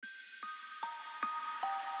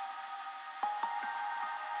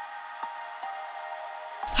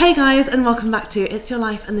Hey guys, and welcome back to It's Your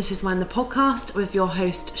Life and This Is Mine, the podcast with your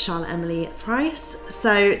host Charlotte Emily Price.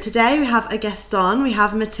 So today we have a guest on. We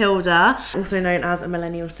have Matilda, also known as a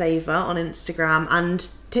Millennial Saver on Instagram and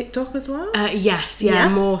TikTok as well. Yes,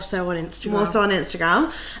 more so on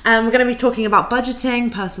Instagram. We're going to be talking about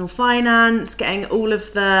budgeting, personal finance, getting all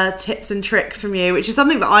of the tips and tricks from you, which is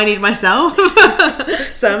something that I need myself.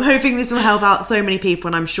 So I'm hoping this will help out so many people,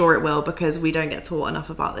 and I'm sure it will, because we don't get taught enough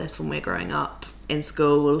about this when we're growing up in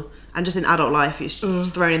school and just in adult life. You're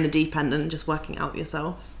just thrown in the deep end and just working out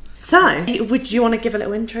yourself. So would you want to give a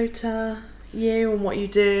little intro to you and what you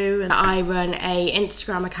do? I run a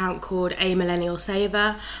Instagram account called A Millennial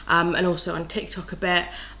Saver, and also on TikTok a bit,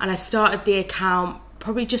 and I started the account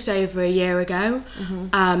probably just over a year ago,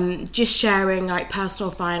 just sharing like personal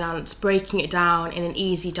finance, breaking it down in an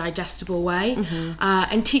easy, digestible way,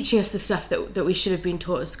 and teaching us the stuff that we should have been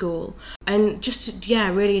taught at school, and just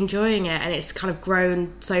really enjoying it. And it's kind of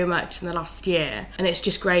grown so much in the last year, and it's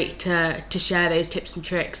just great to share those tips and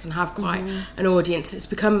tricks and have quite an audience. It's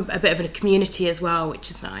become a bit of a community as well, which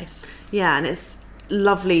is nice. Yeah, and it's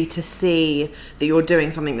lovely to see that you're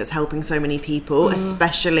doing something that's helping so many people,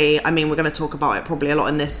 especially, I mean, we're going to talk about it probably a lot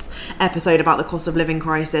in this episode about the cost of living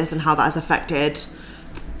crisis and how that has affected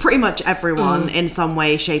pretty much everyone in some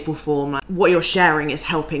way, shape or form. Like, what you're sharing is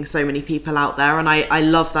helping so many people out there, and I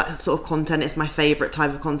love that sort of content. It's my favourite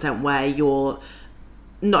type of content where you're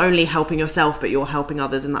not only helping yourself but you're helping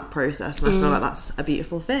others in that process, and I feel like that's a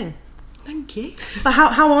beautiful thing. Thank you. But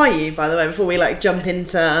how are you, by the way, before we jump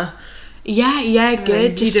into... Yeah,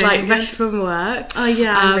 good. Just rushed from work. Oh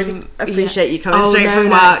yeah, I really appreciate you coming straight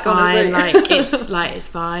from work. It's fine. It's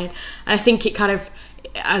fine. And I think it kind of,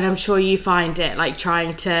 and I'm sure you find it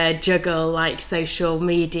trying to juggle social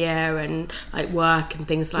media and work and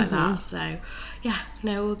things like that. So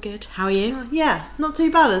all good. How are you? Yeah, not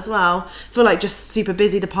too bad as well. I feel just super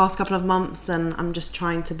busy the past couple of months, and I'm just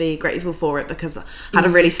trying to be grateful for it because I had a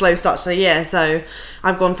really slow start to the year. So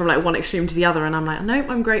I've gone from one extreme to the other, and I'm nope,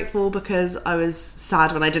 I'm grateful because I was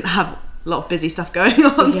sad when I didn't have a lot of busy stuff going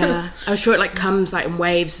on. Yeah, I'm sure it comes in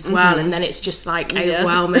waves as well, and then it's just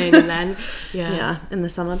overwhelming, and then in the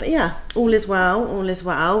summer. But all is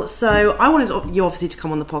well. So I wanted you obviously to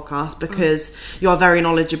come on the podcast because you are very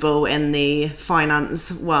knowledgeable in the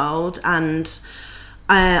finance world, and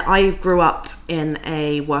I grew up in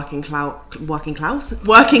a working class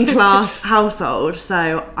household,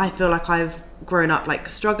 so I feel like I've grown up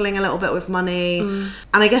struggling a little bit with money, and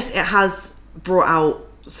I guess it has brought out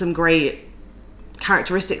some great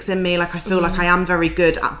characteristics in me. I feel like I am very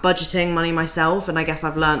good at budgeting money myself, and I guess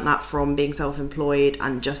I've learnt that from being self-employed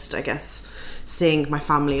and just seeing my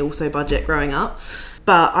family also budget growing up.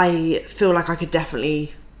 But I feel like I could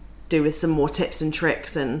definitely do with some more tips and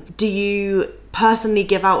tricks. And do you personally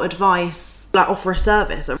give out advice, offer a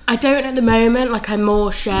service? I don't at the moment. I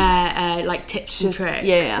more share tips and tricks.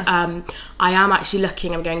 I am actually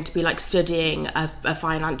I'm going to be studying a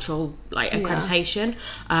financial accreditation,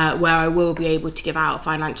 where I will be able to give out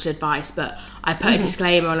financial advice, but I put a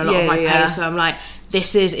disclaimer on a lot of my posts where I'm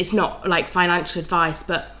it's not financial advice,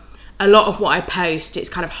 but a lot of what I post, it's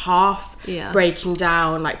kind of half breaking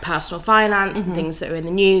down personal finance and things that are in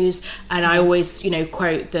the news, and I always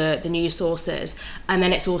quote the news sources, and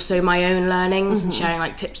then it's also my own learnings and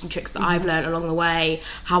sharing tips and tricks that I've learned along the way,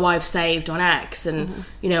 how I've saved on X, and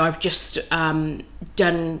I've just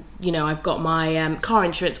done I've got my car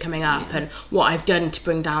insurance coming up, and what I've done to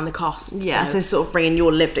bring down the costs. So sort of bringing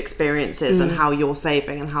your lived experiences and how you're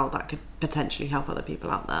saving and how that could potentially help other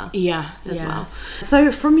people out there as well.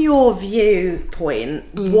 So from your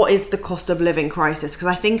viewpoint, what is the cost of living crisis? Because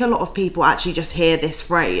I think a lot of people actually just hear this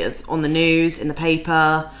phrase on the news, in the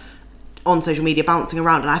paper, on social media, bouncing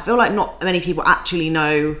around, and I feel like not many people actually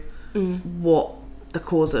know what the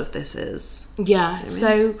cause of this is.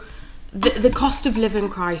 So the cost of living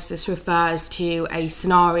crisis refers to a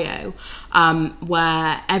scenario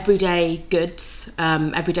where everyday goods,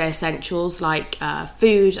 everyday essentials like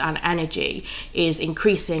food and energy is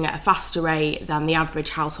increasing at a faster rate than the average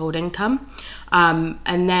household income,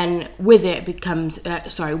 and then with it comes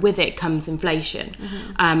inflation.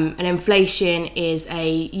 And inflation is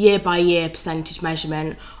a year-by-year percentage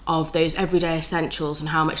measurement of those everyday essentials and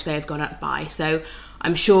how much they have gone up by. So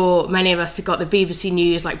I'm sure many of us have got the BBC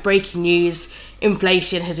News, breaking news,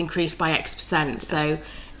 inflation has increased by X percent. So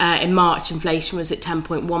in March, inflation was at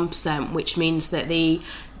 10.1%, which means that the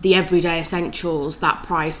everyday essentials, that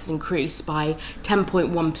price has increased by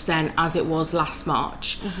 10.1% as it was last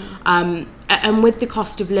March. And with the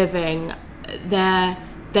cost of living, there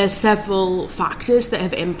there's several factors that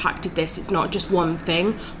have impacted this. It's not just one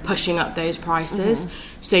thing pushing up those prices.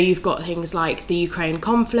 So you've got things like the Ukraine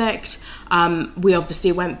conflict. We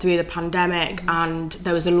obviously went through the pandemic, and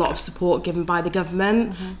there was a lot of support given by the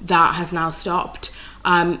government. That has now stopped.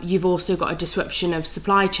 You've also got a disruption of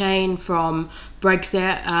supply chain from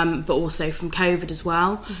Brexit, but also from COVID as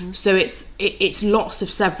well. So it's lots of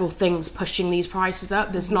several things pushing these prices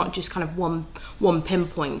up. There's not just kind of one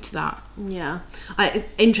pinpoint to that. Yeah, it's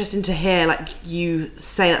interesting to hear like you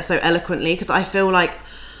say that so eloquently, because I feel like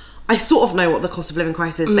I sort of know what the cost of living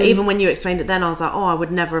crisis is, but even when you explained it then, I was like, oh, I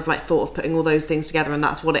would never have like thought of putting all those things together, and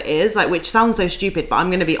that's what it is, like, which sounds so stupid, but I'm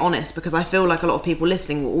going to be honest, because I feel like a lot of people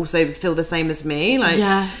listening will also feel the same as me. Like,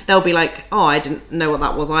 they'll be like, oh, I didn't know what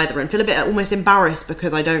that was either, and feel a bit almost embarrassed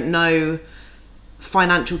because I don't know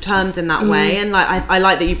financial terms in that way. And like I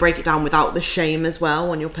like that you break it down without the shame as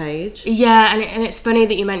well on your page. And it's funny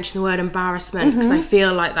that you mentioned the word embarrassment, because I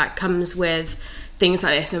feel like that comes with things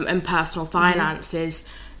like this and personal finances.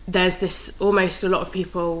 There's this, almost a lot of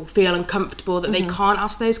people feel uncomfortable that they can't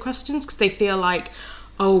ask those questions because they feel like,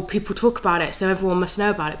 oh, people talk about it, so everyone must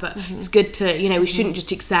know about it. But it's good to, we shouldn't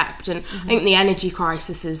just accept. And I think the energy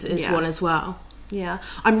crisis is one as well. Yeah.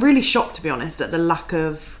 I'm really shocked, to be honest, at the lack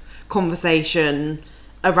of conversation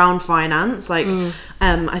around finance. Like,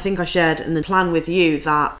 I think I shared in the plan with you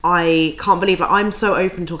that I can't believe, like, I'm so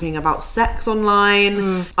open talking about sex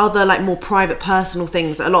online, other like more private personal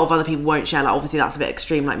things that a lot of other people won't share. Like, obviously that's a bit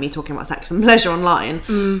extreme, like me talking about sex and pleasure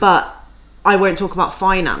online, but I won't talk about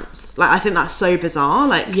finance. Like, I think that's so bizarre,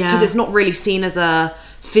 like, because it's not really seen as a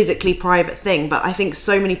physically private thing, but I think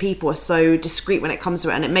so many people are so discreet when it comes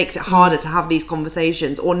to it, and it makes it harder to have these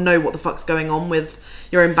conversations or know what the fuck's going on with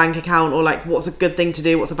your own bank account, or like what's a good thing to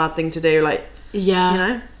do, what's a bad thing to do, like,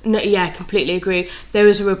 completely agree. There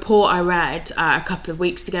was a report I read a couple of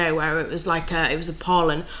weeks ago where it was like it was a poll,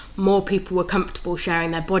 and more people were comfortable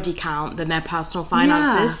sharing their body count than their personal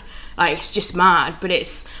finances. Like, it's just mad. But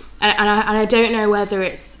it's and I don't know whether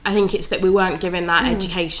it's, I think it's that we weren't given that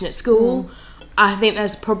education at school. I think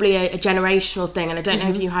there's probably a generational thing, and I don't know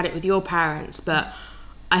if you had it with your parents, but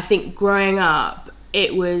I think growing up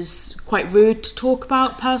it was quite rude to talk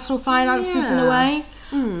about personal finances in a way.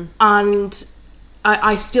 And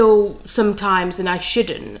I still sometimes, and I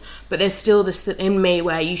shouldn't, but there's still this in me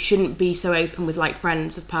where you shouldn't be so open with like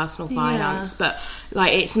friends of personal finance, but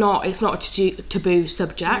like it's not a taboo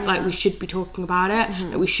subject. Like, we should be talking about it,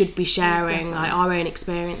 like, we should be sharing like our own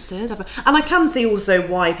experiences. And I can see also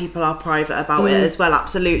why people are private about it as well,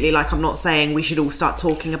 absolutely. Like, I'm not saying we should all start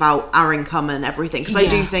talking about our income and everything, because I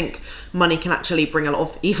do think money can actually bring a lot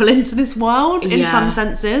of evil into this world in some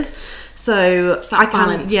senses. So it's that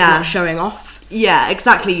balance, not showing off. Yeah,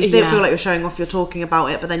 exactly. You feel like you're showing off, you're talking about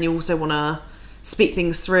it, but then you also want to speak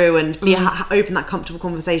things through and be open that comfortable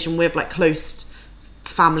conversation with like close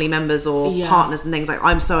family members or partners and things. Like,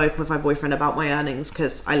 I'm so open with my boyfriend about my earnings,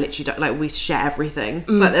 because I literally don't, like, we share everything.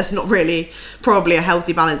 Like, there's not really probably a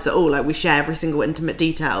healthy balance at all. Like, we share every single intimate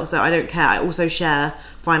detail, so I don't care. I also share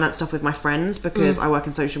finance stuff with my friends because I work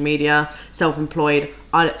in social media, self-employed.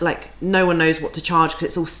 I like, no one knows what to charge because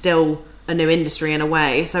it's all still a new industry in a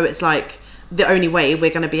way. So it's like, the only way we're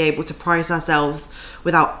going to be able to price ourselves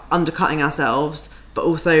without undercutting ourselves, but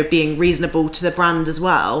also being reasonable to the brand as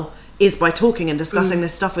well, is by talking and discussing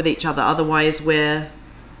this stuff with each other. Otherwise we're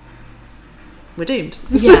doomed.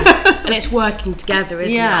 And it's working together,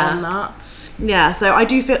 isn't it, on that? So I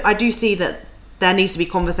do see that there needs to be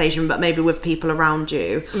conversation, but maybe with people around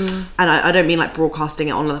you. And I don't mean like broadcasting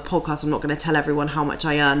it on the podcast. I'm not going to tell everyone how much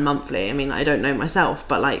I earn monthly. I mean, I don't know myself,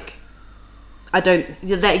 but like, like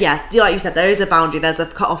you said, there is a boundary. There's a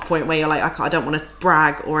cut-off point where you're like, I don't want to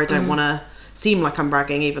brag, or I don't want to seem like I'm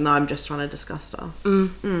bragging, even though I'm just trying to discuss stuff.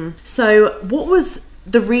 So what was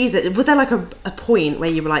the reason? Was there like a point where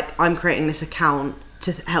you were like, I'm creating this account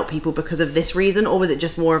to help people because of this reason? Or was it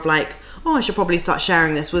just more of like, oh, I should probably start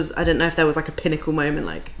sharing this? I don't know if there was like a pinnacle moment,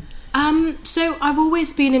 like... So I've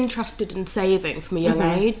always been interested in saving from a young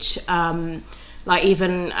age. Like,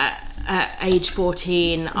 even at age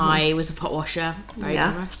 14, I was a pot washer, very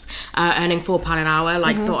glamorous, earning £4 an hour,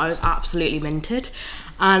 like, thought I was absolutely minted.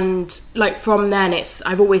 And like, from then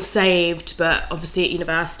I've always saved, but obviously at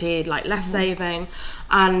university, like, less saving.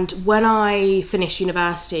 And when I finished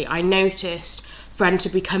university, I noticed friends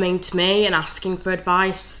would be coming to me and asking for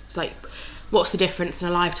advice, like, what's the difference in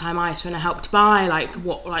a lifetime ISA and a Help to Buy, like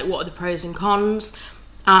what are the pros and cons?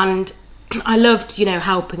 And I loved,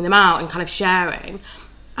 helping them out and kind of sharing.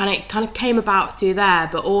 And it kind of came about through there.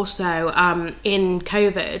 But also in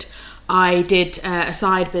COVID, I did a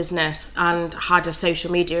side business and had a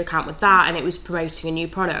social media account with that, and it was promoting a new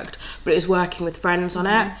product, but it was working with friends on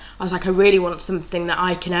it. I was like, I really want something that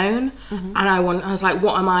I can own, and I was like,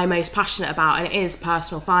 what am I most passionate about? And it is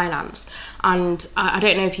personal finance. And I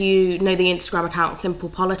don't know if you know the Instagram account Simple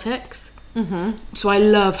Politics. So I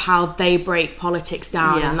love how they break politics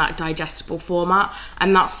down in that digestible format,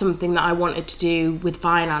 and that's something that I wanted to do with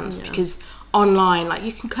finance, because online, like,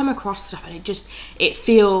 you can come across stuff and it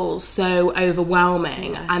feels so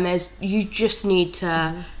overwhelming, and you just need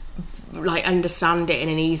to like understand it in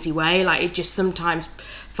an easy way. Like, it just, sometimes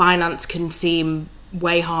finance can seem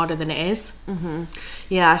way harder than it is.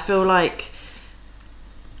 I feel like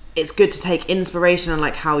it's good to take inspiration on,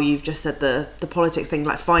 like, how you've just said the politics thing,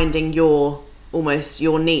 like finding your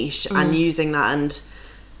niche and using that and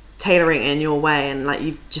tailoring it in your way, and like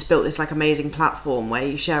you've just built this like amazing platform where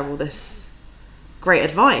you share all this great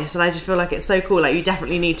advice, and I just feel like it's so cool. Like, you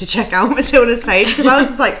definitely need to check out Matilda's page, because I was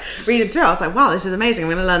just like reading through it, I was like, wow, this is amazing,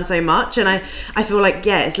 I'm going to learn so much. And I feel like,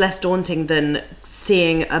 it's less daunting than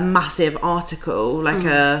seeing a massive article, like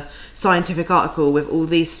a scientific article with all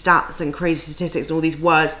these stats and crazy statistics and all these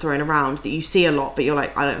words thrown around that you see a lot, but you're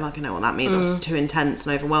like, I don't fucking know what that means, that's too intense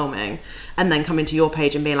and overwhelming. And then coming to your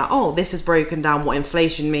page and being like, oh, this is broken down what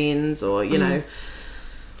inflation means, or you know.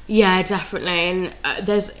 Yeah, definitely. And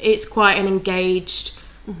it's quite an engaged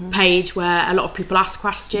page where a lot of people ask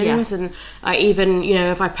questions, and even, you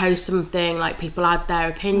know, if I post something, like, people add their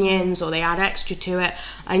opinions or they add extra to it,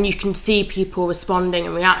 and you can see people responding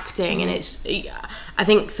and reacting, and it's, I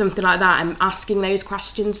think something like that, I'm asking those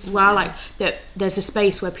questions as well, like that there's a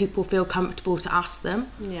space where people feel comfortable to ask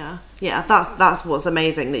them. That's what's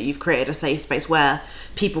amazing, that you've created a safe space where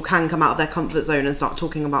people can come out of their comfort zone and start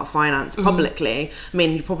talking about finance publicly. I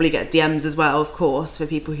mean, you probably get DMs as well, of course, for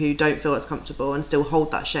people who don't feel as comfortable and still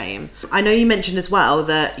hold that shame. I know you mentioned as well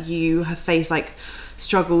that you have faced like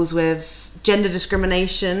struggles with gender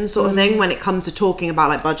discrimination sort of thing when it comes to talking about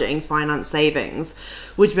like budgeting, finance, savings.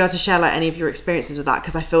 Would you be able to share like any of your experiences with that?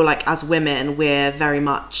 Because I feel like as women, we're very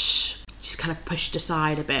much just kind of pushed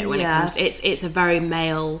aside a bit when it comes. It's a very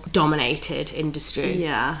male dominated industry.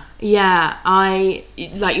 I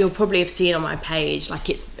like, you'll probably have seen on my page, like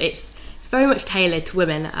it's very much tailored to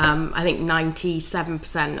women. I think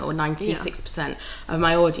 97% or 96% of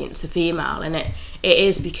my audience are female, and it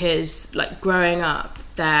is because, like, growing up,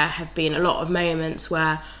 there have been a lot of moments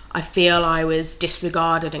where I feel I was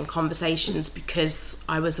disregarded in conversations because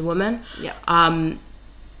I was a woman.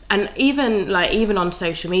 And even on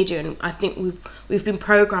social media, and I think we've been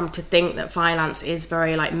programmed to think that finance is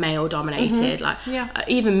very like male dominated.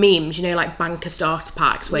 Even memes, you know, like banker starter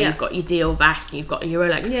packs where you've got your deal vest and you've got your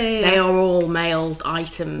Rolex. They are all male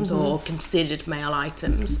items or considered male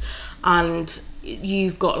items, and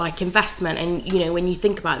you've got like investment, and you know, when you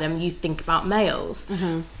think about them, you think about males.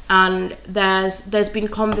 And there's been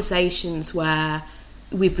conversations where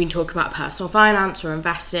we've been talking about personal finance or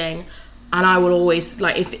investing. And I will always,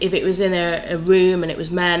 like, if it was in a room and it was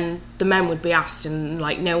men, the men would be asked, and,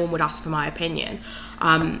 like, no one would ask for my opinion.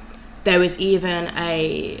 There was even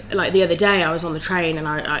the other day I was on the train, and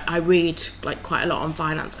I read, like, quite a lot on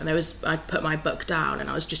finance, and I put my book down and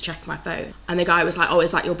I was just checking my phone. And the guy was like, oh,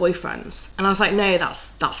 is that your boyfriend's? And I was like, no,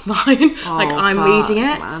 that's mine. Like, I'm reading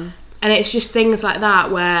it. Man. And it's just things like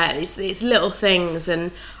that where it's little things,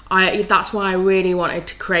 and that's why I really wanted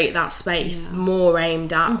to create that space more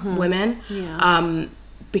aimed at women,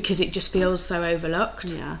 because it just feels so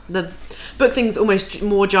overlooked. The book thing's almost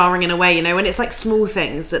more jarring in a way, you know, when it's like small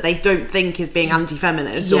things that they don't think is being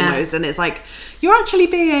anti-feminist almost, and it's like, you're actually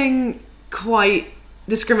being quite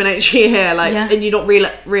discriminatory here, like, and you're not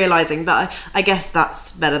realising. But I guess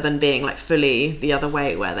that's better than being like fully the other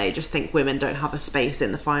way, where they just think women don't have a space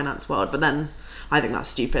in the finance world. But then I think that's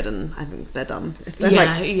stupid, and I think they're dumb if they're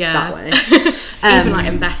that way. Even like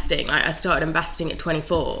investing, like I started investing at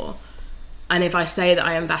 24, and if I say that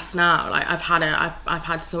I invest now, like I've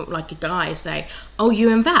had some, like, a guy say, oh, you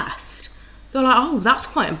invest? They're like, oh, that's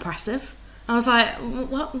quite impressive. I was like,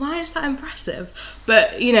 what? Why is that impressive?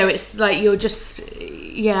 But, you know, it's like, you're just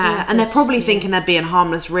and they're probably thinking they're being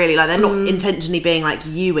harmless, really, like they're not intentionally being like,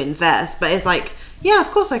 you invest, but it's like, yeah,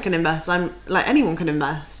 of course I can invest. I'm like, anyone can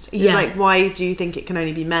invest. It's like, why do you think it can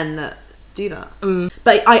only be men that do that?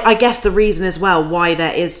 But I guess the reason as well why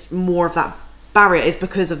there is more of that barrier is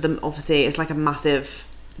because of them. Obviously, it's like a massive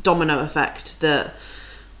domino effect that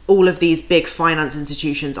all of these big finance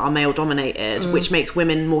institutions are male dominated, which makes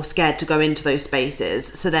women more scared to go into those spaces.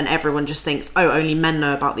 So then everyone just thinks, oh, only men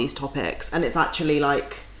know about these topics, and it's actually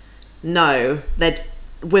like, no,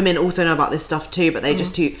 women also know about this stuff too, but they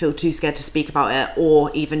just feel too scared to speak about it,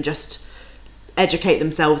 or even just educate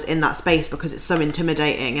themselves in that space, because it's so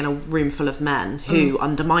intimidating in a room full of men who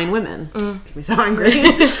undermine women. Makes me so angry.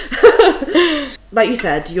 Like you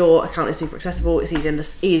said, your account is super accessible, it's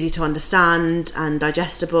easy to understand and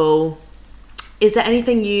digestible. Is there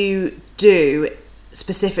anything you do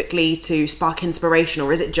specifically to spark inspiration,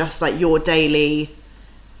 or is it just like your daily,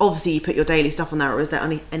 obviously you put your daily stuff on there, or is there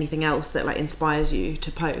anything else that like inspires you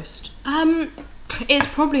to post? It's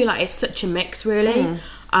probably like, it's such a mix really.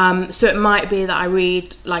 So it might be that I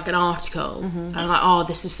read like an article and I'm like, oh,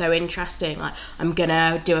 this is so interesting, like I'm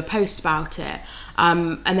gonna do a post about it.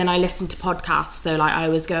 And then I listen to podcasts, so like I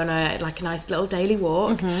always go on a nice little daily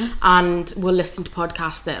walk and we'll listen to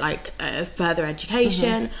podcasts that like further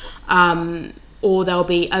education, or there'll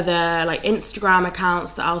be other like Instagram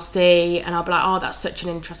accounts that I'll see and I'll be like, oh, that's such an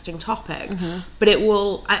interesting topic. But it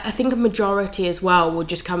will, I think a majority as well will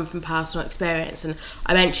just come from personal experience. And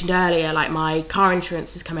I mentioned earlier, like my car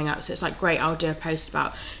insurance is coming up, so it's like, great, I'll do a post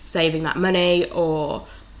about saving that money, or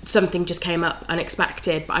something just came up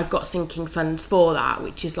unexpected, but I've got sinking funds for that,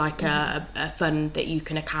 which is like a fund that you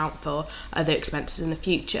can account for other expenses in the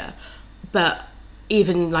future. But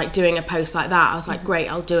even like doing a post like that, I was like, great,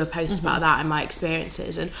 I'll do a post about that and my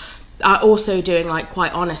experiences. And also doing like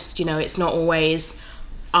quite honest, it's not always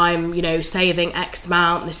I'm, saving X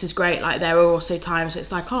amount, this is great. Like there are also times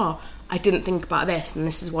it's like, oh, I didn't think about this and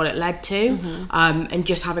this is what it led to. And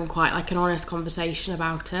just having quite like an honest conversation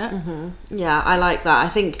about it. Yeah, I like that. I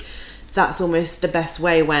think that's almost the best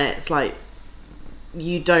way, when it's like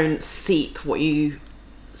you don't seek what you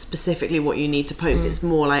need to post. It's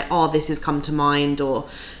more like, oh, this has come to mind, or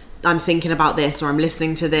I'm thinking about this, or I'm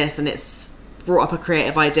listening to this and it's brought up a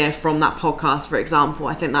creative idea from that podcast, for example.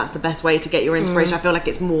 I think that's the best way to get your inspiration. I feel like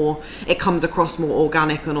it comes across more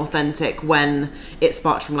organic and authentic when it's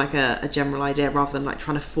sparked from like a general idea, rather than like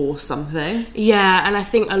trying to force something. Yeah, and I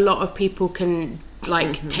think a lot of people can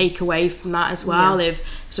like take away from that as well, if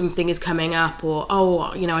something is coming up, or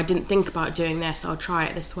I didn't think about doing this, I'll try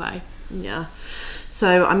it this way. Yeah.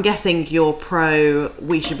 So I'm guessing you're pro,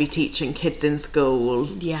 we should be teaching kids in school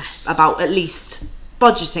about at least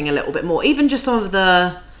budgeting a little bit more, even just some of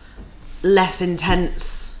the less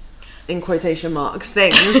intense, in quotation marks,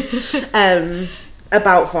 things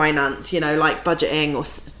about finance, like budgeting or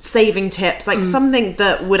saving tips, like something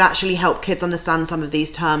that would actually help kids understand some of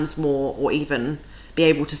these terms more, or even be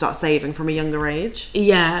able to start saving from a younger age.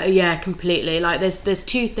 Yeah, completely. Like there's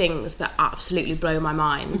two things that absolutely blow my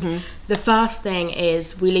mind. The first thing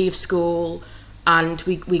is we leave school and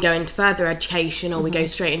we go into further education, or we go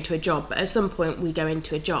straight into a job, but at some point we go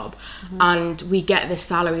into a job and we get this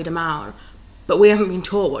salaried amount, but we haven't been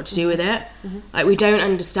taught what to do with it. Like we don't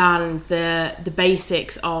understand the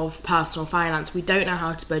basics of personal finance. We don't know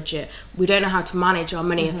how to budget. We don't know how to manage our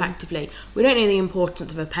money effectively. We don't know the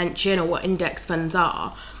importance of a pension or what index funds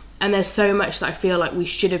are. And there's so much that I feel like we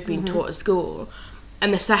should have been taught at school.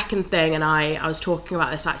 And the second thing, and I was talking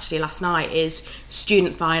about this actually last night, is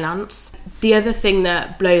student finance. The other thing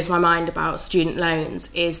that blows my mind about student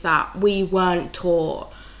loans is that we weren't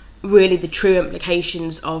taught really the true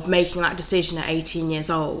implications of making that decision at 18 years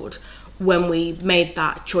old when we made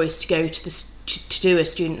that choice to go to do a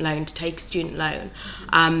student loan, to take a student loan.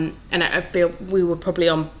 And I feel we were probably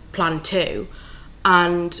on plan 2,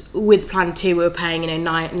 and with plan 2 we were paying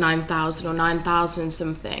 9,000 or 9,000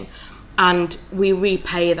 something, and we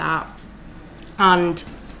repay that, and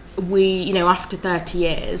we after 30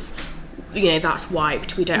 years that's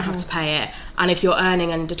wiped, we don't have to pay it. And if you're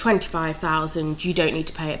earning under 25,000, you don't need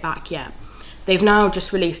to pay it back yet. They've now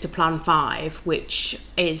just released a plan 5, which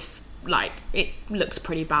is like, it looks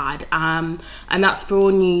pretty bad, and that's for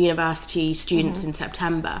all new university students in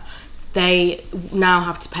September. They now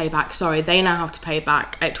have to pay back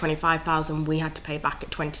at 25,000. We had to pay back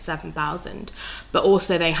at 27,000, but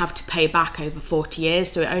also they have to pay back over 40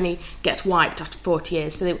 years, so it only gets wiped after 40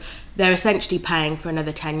 years. So they're essentially paying for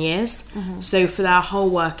another 10 years. So for their whole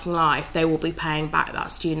working life, they will be paying back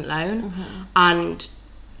that student loan. And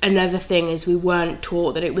another thing is we weren't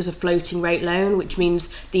taught that it was a floating rate loan, which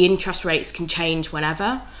means the interest rates can change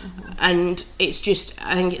whenever. And it's just,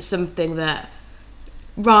 I think it's something that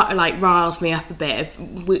riles me up a bit.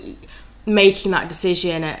 Of making that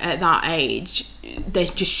decision at that age, there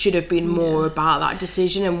just should have been more about that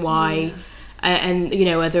decision and why, and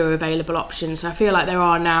other available options. So I feel like there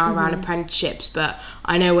are now around apprenticeships, but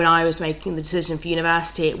I know when I was making the decision for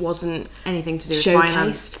university, it wasn't anything to do with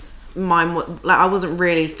finance. Mine, I wasn't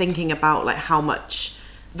really thinking about how much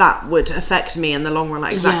that would affect me in the long run.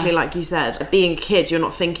 Like you said, being a kid, you're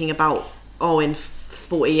not thinking about in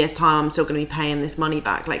 40 years time I'm still going to be paying this money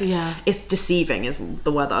back. Like, it's deceiving is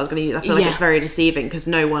the word that I was going to use. I feel like it's very deceiving because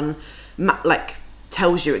no one like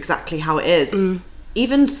tells you exactly how it is.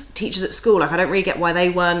 Even teachers at school, like, I don't really get why they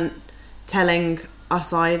weren't telling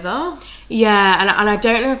us either. Yeah, and I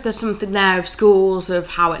don't know if there's something there of schools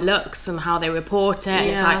of how it looks and how they report it.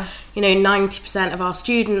 It's like, you know, 90% of our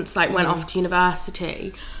students like went off to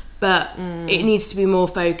university, but it needs to be more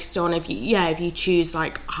focused on if you choose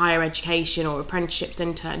like higher education or apprenticeships,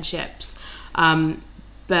 internships.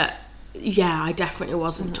 But yeah, I definitely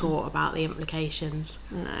wasn't taught about the implications.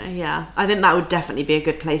 No, I think that would definitely be a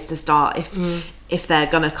good place to start if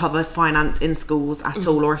they're going to cover finance in schools at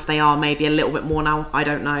all, or if they are maybe a little bit more now, I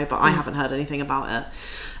don't know, but I haven't heard anything about it.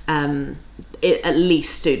 At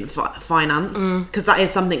least student finance, because that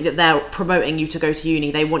is something that they're promoting you to go to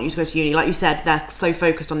uni. They want you to go to uni. Like you said, they're so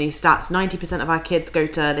focused on these stats. 90% of our kids go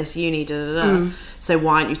to this uni, so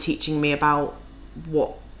why aren't you teaching me about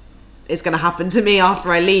what is going to happen to me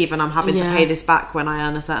after I leave and I'm having to pay this back when I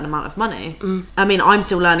earn a certain amount of money? I mean, I'm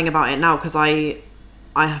still learning about it now because I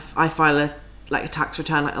file a tax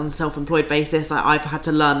return on a self-employed basis. I've had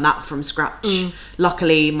to learn that from scratch.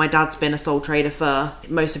 Luckily, my dad's been a sole trader for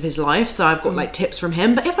most of his life, so I've got like tips from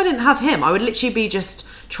him. But if I didn't have him, I would literally be just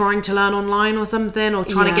trying to learn online or something, or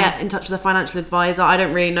trying to get in touch with a financial advisor. I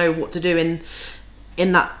don't really know what to do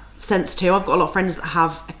in that sense too. I've got a lot of friends that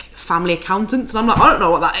have family accountants, and I'm like, I don't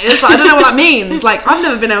know what that is. I don't know what that means. Like, I've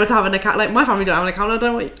never been able to have an account. Like, my family don't have an account. I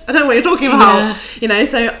don't know what you're talking about. You know,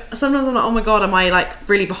 so sometimes I'm like, oh my god, am I like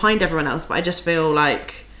really behind everyone else? But I just feel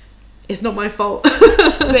like it's not my fault.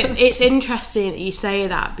 But it's interesting that you say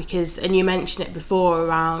that, because, and you mentioned it before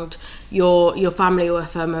around your family were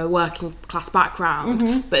from a working class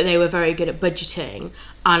background, but they were very good at budgeting,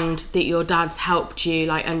 and that your dad's helped you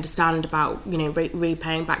like understand about, you know,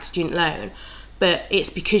 repaying back student loan. But it's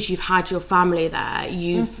because you've had your family there,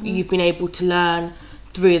 you've been able to learn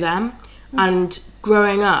through them. And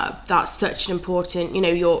growing up, that's such an important, you know,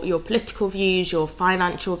 your political views, your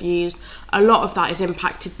financial views, a lot of that is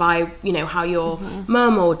impacted by, you know, how your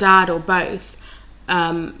mum or dad or both,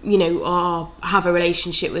 you know, have a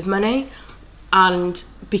relationship with money. And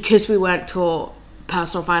because we weren't taught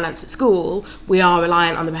personal finance at school, we are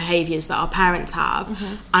reliant on the behaviours that our parents have,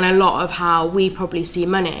 and a lot of how we probably see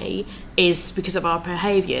money is because of our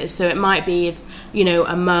behaviours. So it might be if, you know,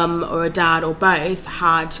 a mum or a dad or both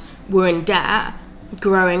were in debt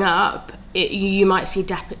growing up, you might see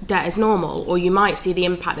debt as normal, or you might see the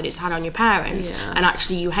impact that it's had on your parents, and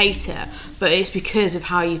actually you hate it, but it's because of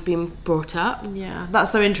how you've been brought up. That's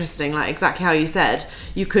so interesting. Like, exactly how you said,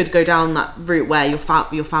 you could go down that route where your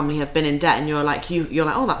family have been in debt, and you're like,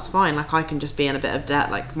 oh, that's fine, like, I can just be in a bit of debt,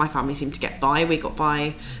 like, my family seemed to get by, we got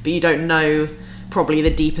by, but you don't know probably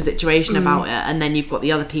the deeper situation about it. And then you've got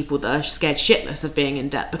the other people that are scared shitless of being in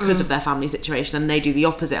debt because of their family situation, and they do the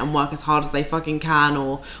opposite and work as hard as they fucking can,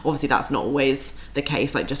 or obviously that's not always the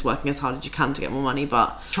case, like just working as hard as you can to get more money,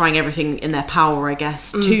 but trying everything in their power, I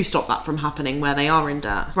guess, to stop that from happening where they are in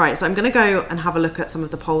debt. Right, so I'm going to go and have a look at some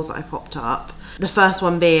of the polls that I popped up. The first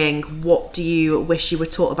one being, what do you wish you were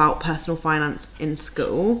taught about personal finance in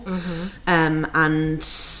school? And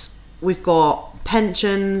we've got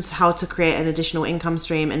pensions, how to create an additional income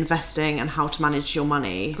stream, investing, and how to manage your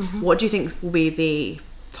money. What do you think will be the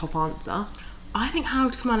top answer? I think how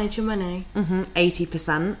to manage your money.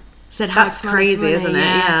 80% said how that's to manage crazy, your money.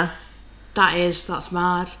 isn't it? That's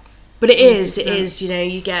mad. But it is, you know,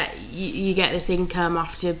 you get this income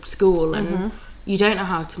after school, and you don't know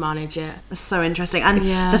how to manage it. That's so interesting. And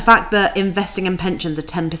the fact that investing and pensions are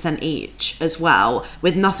 10% each as well,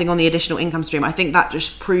 with nothing on the additional income stream, I think that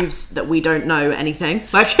just proves that we don't know anything.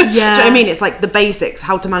 Like, do you know what I mean? It's like the basics,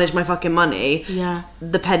 how to manage my fucking money.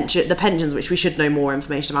 The pensions, which we should know more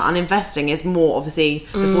information about. And investing is more, obviously,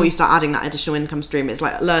 before you start adding that additional income stream, it's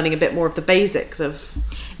like learning a bit more of the basics of...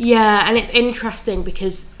 Yeah, and it's interesting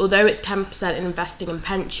because although it's 10% in investing and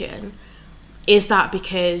pension, is that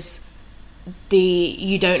because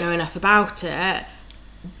you don't know enough about it,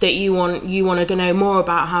 that you want to know more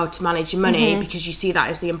about how to manage your money, because you see that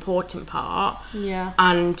as the important part?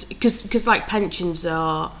 And because like pensions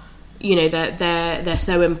are, you know, they're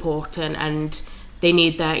so important, and they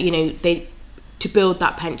need their, you know, to build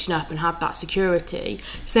that pension up and have that security.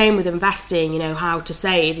 Same with investing, you know, how to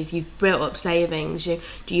save. If you've built up savings,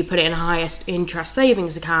 do you put it in a highest interest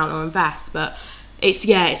savings account or invest? But it's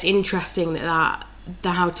interesting that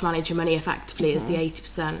the how to manage your money effectively is the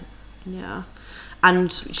 80%.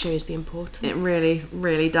 And it shows the importance. It really,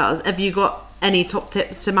 really does. Have you got any top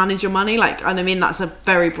tips to manage your money? Like, and I mean, that's a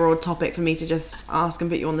very broad topic for me to just ask and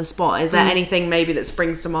put you on the spot. Is there anything maybe that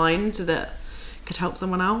springs to mind that could help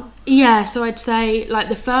someone out? Yeah, so I'd say like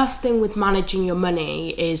the first thing with managing your money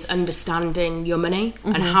is understanding your money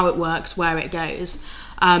and how it works, where it goes.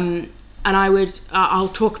 And I'll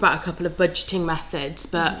talk about a couple of budgeting methods,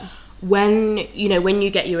 but when you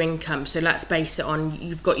get your income, so let's base it on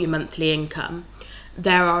you've got your monthly income,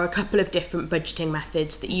 there are a couple of different budgeting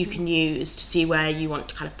methods that you can use to see where you want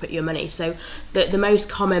to kind of put your money. So the most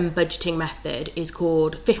common budgeting method is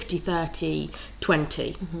called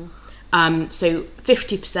 50-30-20. So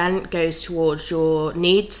 50% goes towards your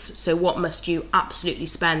needs. So what must you absolutely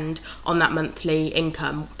spend on that monthly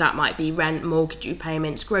income? That might be rent, mortgage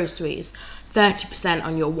repayments, groceries. 30%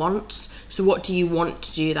 on your wants. So what do you want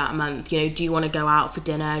to do that month? Do you want to go out for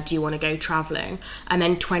dinner? Do you want to go travelling? And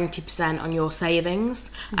then 20% on your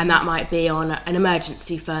savings. And that might be on an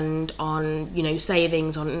emergency fund, on,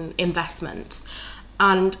 savings, on investments.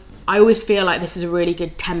 And I always feel like this is a really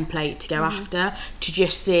good template to go after, to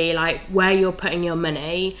just see like where you're putting your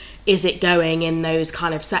money. Is it going in those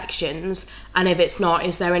kind of sections? And if it's not,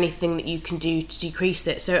 is there anything that you can do to decrease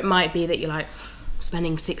it? So it might be that you're like,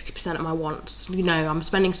 spending 60% of my wants, I'm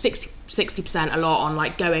spending 60% a lot on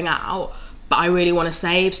like going out, but I really want to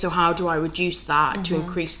save, so how do I reduce that to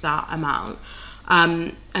increase that amount?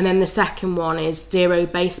 And then the second one is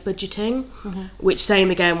zero-based budgeting, which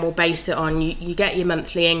same again, we'll base it on you get your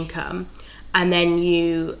monthly income, and then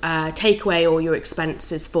you take away all your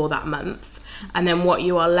expenses for that month, and then what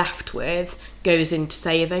you are left with goes into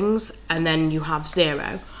savings, and then you have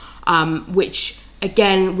zero, which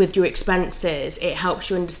again, with your expenses, it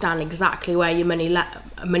helps you understand exactly where your money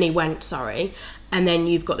went, and then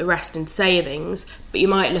you've got the rest in savings. But you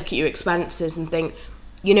might look at your expenses and think,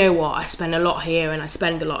 you know what, I spend a lot here and I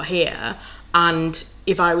spend a lot here, and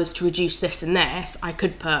if I was to reduce this and this, I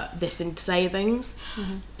could put this into savings.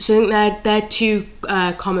 So I think they're two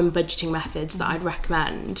common budgeting methods that I'd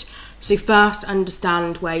recommend. So first,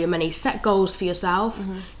 understand where your money, set goals for yourself.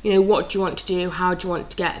 What do you want to do? How do you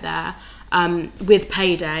want to get there? With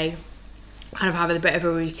payday, kind of have a bit of a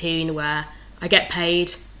routine where I get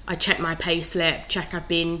paid, I check my pay slip, check I've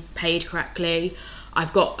been paid correctly.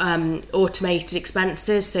 I've got automated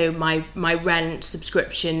expenses, so my rent,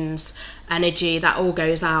 subscriptions, energy, that all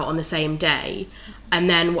goes out on the same day. And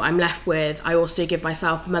then what I'm left with, I also give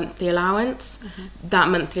myself a monthly allowance. That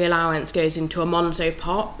monthly allowance goes into a Monzo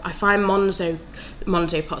pot. I find Monzo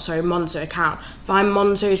account. I find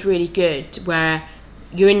Monzo is really good, where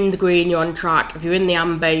you're in the green, you're on track. If you're in the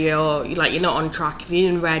amber, you're not on track. If you're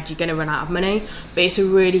in red, you're going to run out of money. But it's a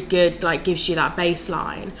really good, gives you that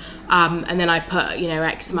baseline. And then I put,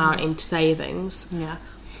 X amount into savings. Yeah.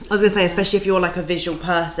 I was going to say, especially if you're like a visual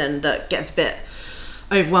person that gets a bit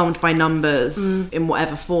overwhelmed by numbers in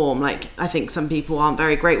whatever form. I think some people aren't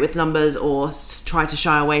very great with numbers or try to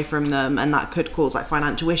shy away from them, and that could cause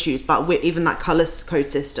financial issues. But even that colour code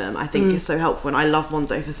system, I think is so helpful, and I love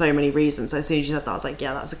Monzo for so many reasons. So as soon as you said that, I was like,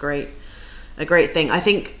 yeah, that's a great thing. I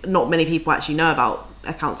think not many people actually know about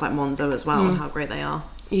accounts like Monzo as well and how great they are.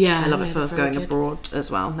 Yeah, I love it for going abroad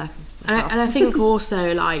as well. And I think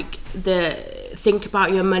also think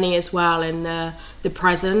about your money as well in the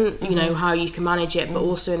present, how you can manage it, but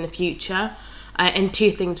also in the future. And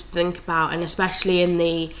two things to think about, and especially in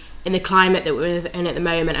the climate that we're in at the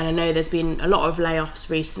moment, and I know there's been a lot of layoffs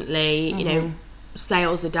recently,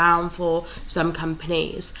 sales are down for some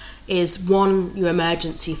companies, is one, your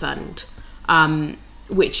emergency fund,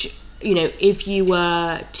 which, if you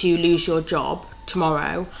were to lose your job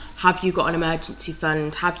tomorrow, have you got an emergency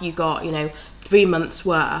fund? Have you got 3 months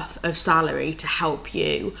worth of salary to help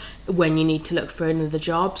you when you need to look for another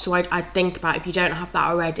job? So I'd think about, if you don't have that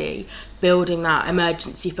already, building that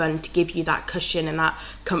emergency fund to give you that cushion and that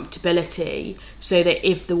comfortability, so that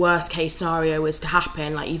if the worst case scenario was to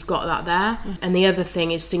happen, you've got that there. And the other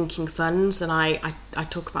thing is sinking funds, and I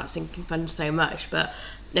talk about sinking funds so much, but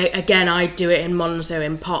again, I do it in Monzo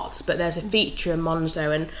in pots, but there's a feature in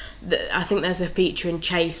Monzo, and I think there's a feature in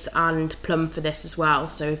Chase and Plum for this as well,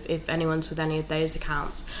 so if anyone's with any of those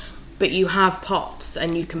accounts. But you have pots,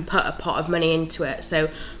 and you can put a pot of money into it. So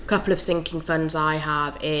a couple of sinking funds I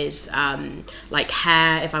have is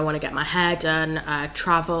hair, if I want to get my hair done,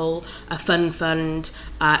 travel, a fun fund,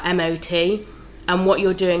 MOT. And what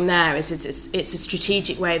you're doing there is it's a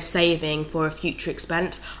strategic way of saving for a future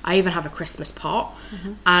expense. I even have a Christmas pot,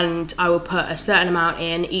 and I will put a certain amount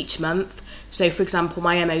in each month. So, for example,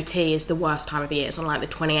 my MOT is the worst time of the year. It's on the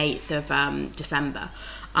 28th of December,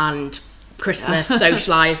 and Christmas,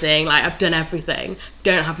 socialising, I've done everything.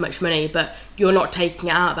 Don't have much money, but you're not taking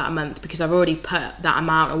it out that month because I've already put that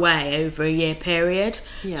amount away over a year period.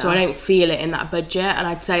 Yeah. So I don't feel it in that budget. And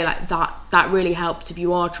I'd say that really helps if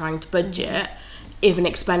you are trying to budget. If an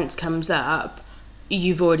expense comes up,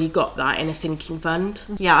 you've already got that in a sinking fund.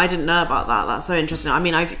 Yeah, I didn't know about that. That's so interesting. I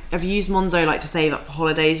mean, I've used Monzo like to save up for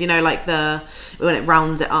holidays, you know, like when it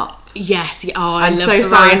rounds it up. Yes, I'm so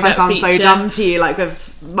sorry if I sound so dumb to you, like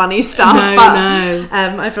with money stuff. No.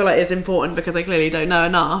 I feel like it's important because I clearly don't know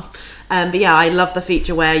enough. But yeah, I love the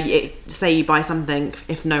feature where say you buy something,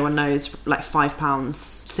 if no one knows, like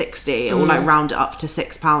 £5.60, or like round it up to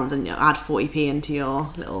 £6 and you add 40p into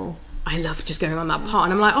your little. I love just going on that part,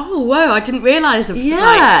 and I'm like, oh whoa, I didn't realise I've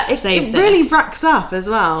it really racks up as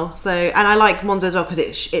well. So, and I like Monzo as well because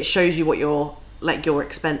it shows you what you're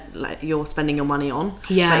spending your money on.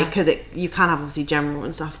 Yeah, because you can have obviously general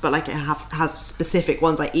and stuff, but like it has specific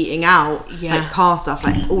ones like eating out, like car stuff,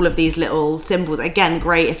 like all of these little symbols. Again,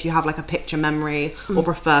 great if you have like a picture memory or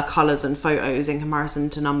prefer colours and photos in comparison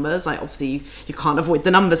to numbers. Like obviously you can't avoid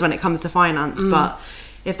the numbers when it comes to finance, but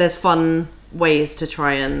if there's fun ways to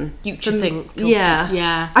try and future think.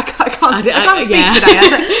 Yeah. I can't speak today.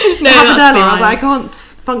 No, it happened earlier. I was like, I can't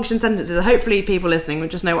function sentences. Hopefully people listening will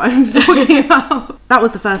just know what I'm talking about. That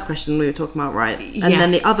was the first question we were talking about, right? And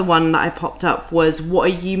then the other one that I popped up was,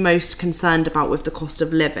 what are you most concerned about with the cost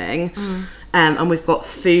of living? And we've got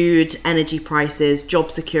food, energy prices,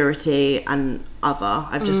 job security, and other.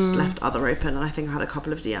 I've just left other open, and I think I had a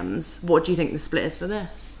couple of DMs. What do you think the split is for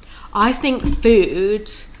this? I think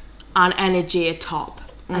food and energy are top,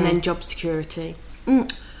 and then job security.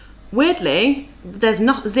 Weirdly, there's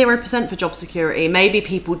not 0% for job security. Maybe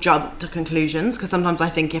people jump to conclusions, because sometimes I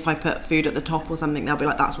think if I put food at the top or something, they'll be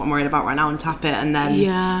like, that's what I'm worried about right now, and tap it, and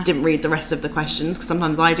then didn't read the rest of the questions, because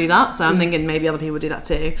sometimes I do that. So I'm thinking maybe other people do that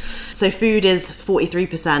too. So food is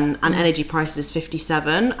 43% and energy prices is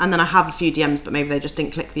 57%. And then I have a few DMs, but maybe they just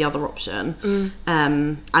didn't click the other option.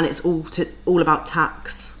 And it's all about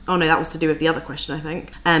tax. Oh no, that was to do with the other question, I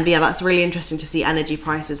think. But yeah, that's really interesting to see energy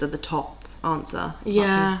prices at the top answer.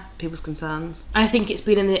 People's concerns. I think it's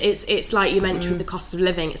been in the it's like you mentioned with the cost of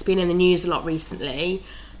living. It's been in the news a lot recently.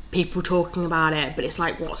 People talking about it, but it's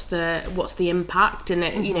like, what's the impact?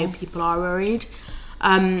 And you know, people are worried.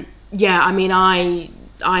 I mean, I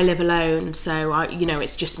live alone, so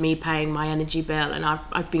it's just me paying my energy bill, and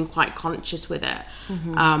I've been quite conscious with it.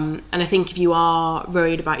 And I think if you are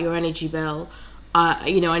worried about your energy bill,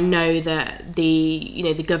 I know that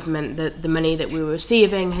the government, the money that we were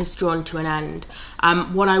receiving has drawn to an end.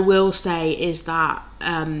 What I will say is that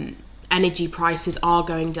energy prices are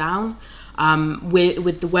going down.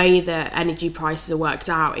 With the way that energy prices are worked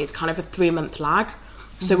out, it's kind of a 3-month lag.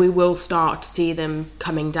 So we will start to see them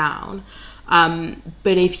coming down.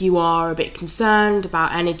 But if you are a bit concerned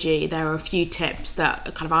about energy, there are a few tips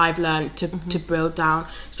that kind of I've learned to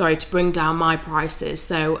bring down my prices.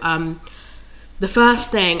 So the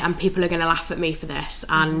first thing, and people are going to laugh at me for this,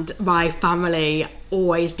 and my family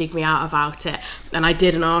always dig me out about it, and I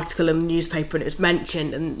did an article in the newspaper and it was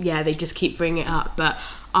mentioned, and they just keep bringing it up, but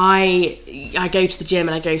I go to the gym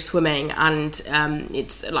and I go swimming, and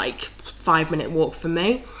it's like 5-minute walk from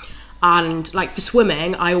me, and like for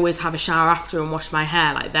swimming I always have a shower after and wash my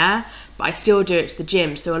hair like there, but I still do it to the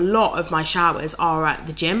gym, so a lot of my showers are at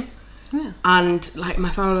the gym. And like my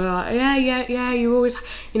family were like, yeah, you always,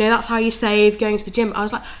 that's how you save going to the gym. I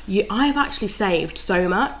was like, I've actually saved so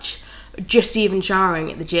much just even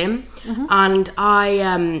showering at the gym. And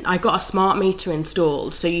I got a smart meter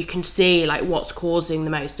installed, so you can see like what's causing the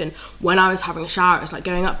most. And when I was having a shower, it was like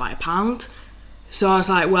going up by £1. So I was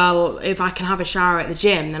like, well, if I can have a shower at the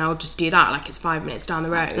gym, then I'll just do that. Like, it's 5 minutes down the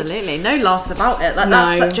road. Absolutely, no laughs about it.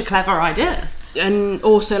 That's such a clever idea. And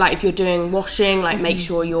also, like, if you're doing washing, like, make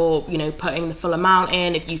sure you're, putting the full amount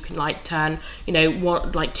in. If you can, like, turn,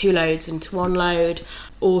 2 loads into 1 load.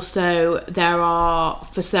 Also, there are,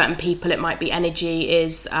 for certain people, it might be energy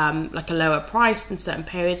is like a lower price in certain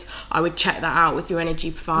periods. I would check that out with your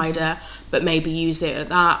energy provider, but maybe use it at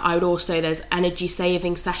that. I would also, there's energy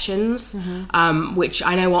saving sessions, which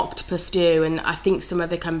I know Octopus do, and I think some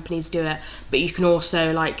other companies do it, but you can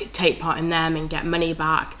also like take part in them and get money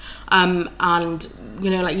back. And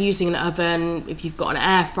like using an oven, if you've got an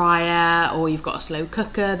air fryer or you've got a slow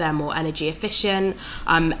cooker, they're more energy efficient.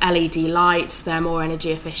 LED lights, they're more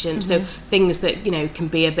energy efficient. So things that can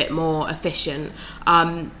be a bit more efficient.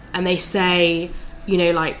 And they say,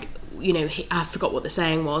 I forgot what the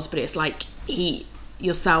saying was, but it's like heat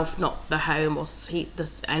yourself, not the home, or heat the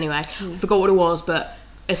anyway. I forgot what it was, but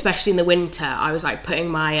especially in the winter, I was like putting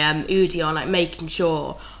my Oodie on, like making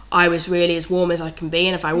sure I was really as warm as I can be,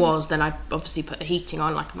 and if I was, then I'd obviously put the heating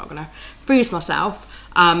on, like I'm not going to freeze myself.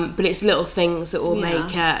 But it's little things that will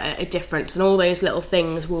make a difference, and all those little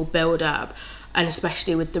things will build up. and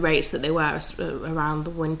especially with the rates that they were around the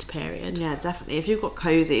winter period. Yeah, definitely. If you've got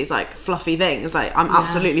cozies, like fluffy things, like I'm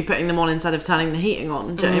absolutely putting them on instead of turning the heating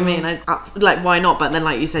on. Do you know what I mean? Like, why not? But then,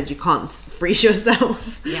 like you said, you can't freeze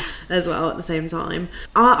yourself as well at the same time.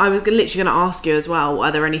 I was literally going to ask you as well,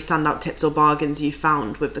 are there any standout tips or bargains you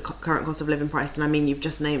found with the current cost of living price? And I mean, you've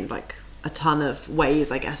just named like a ton of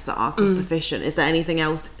ways, I guess, that are cost efficient. Is there anything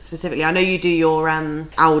else specifically? I know you do your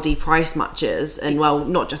Aldi price matches, and well,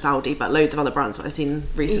 not just Aldi, but loads of other brands that I've seen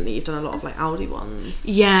recently. You've done a lot of like Aldi ones.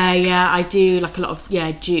 Yeah, I do like a lot of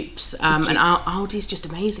dupes. And Aldi's just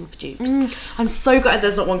amazing for dupes. I'm so glad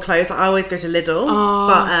there's not one close. I always go to Lidl,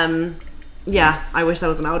 but yeah, I wish there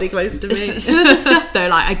was an Aldi close to me. Some of the stuff though,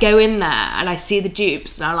 like I go in there and I see the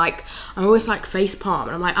dupes and I'm always like face palm,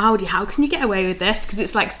 and I'm like, Aldi, how can you get away with this? Because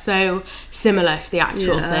it's like so similar to the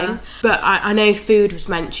actual thing. But I know food was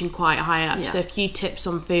mentioned quite high up. So a few tips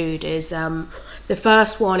on food is the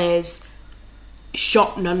first one is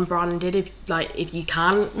shop non-branded if you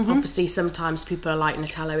can. Obviously sometimes people are like,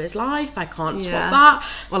 Nutella is life, I can't swap that.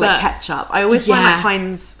 Or like ketchup. I always find like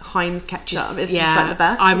Heinz ketchup is just like the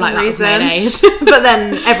best. I'm like that with mayonnaise. But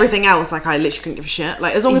then everything else, like I literally couldn't give a shit.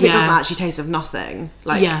 Like as long as it doesn't actually taste of nothing.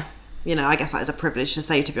 Like you know, I guess that is a privilege to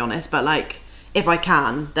say, to be honest, but like if I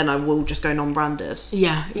can, then I will just go non-branded.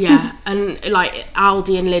 Yeah. And like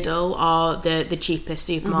Aldi and Lidl are the cheapest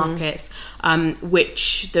supermarkets,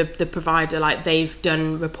 which the provider, like they've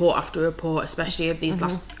done report after report, especially of these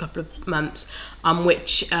last couple of months,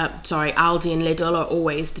 which Aldi and Lidl are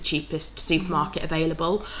always the cheapest supermarket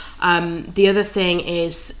available. The other thing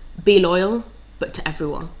is be loyal, but to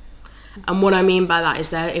everyone. And what I mean by that is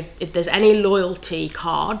that if there's any loyalty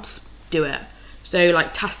cards, do it. So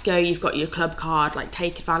like Tesco, you've got your club card, like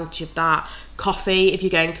take advantage of that. Coffee, if you're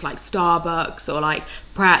going to like Starbucks or like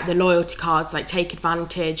Pret, the loyalty cards, like take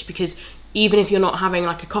advantage, because even if you're not having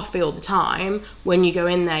like a coffee all the time, when you go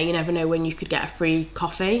in there, you never know when you could get a free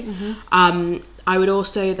coffee. I would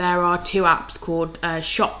also, there are two apps called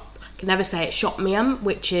Shop, I can never say it, Shopmium,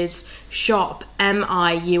 which is Shop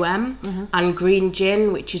MIUM, and Green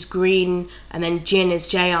Gin, which is green, and then gin is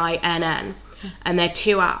JINN. And they're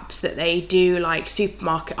two apps that they do like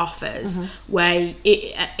supermarket offers, where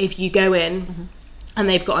if you go in and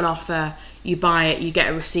they've got an offer, you buy it, you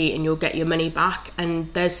get a receipt, and you'll get your money back.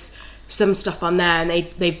 And there's some stuff on there, and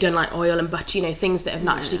they've done like oil and butter, you know, things that have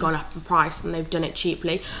naturally gone up in price, and they've done it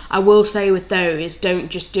cheaply. I will say with those, don't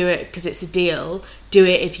just do it because it's a deal. Do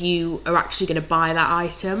it if you are actually going to buy that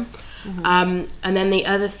item. And then the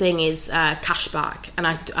other thing is cashback, and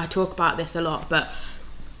I talk about this a lot, but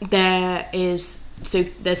there's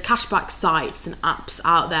cashback sites and apps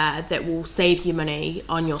out there that will save you money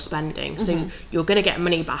on your spending. So you're going to get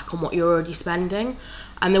money back on what you're already spending.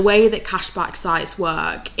 And the way that cashback sites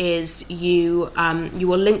work is you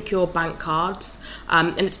will link your bank cards,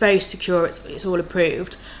 and it's very secure, it's all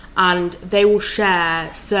approved, and they will share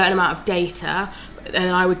a certain amount of data. And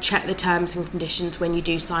I would check the terms and conditions when you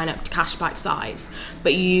do sign up to cashback sites,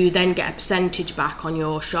 but you then get a percentage back on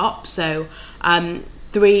your shop. So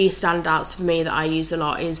three standouts for me that I use a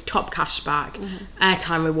lot is Top Cashback,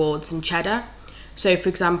 Airtime Rewards, and Cheddar. So for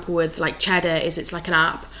example, with like Cheddar, it's like an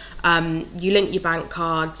app. You link your bank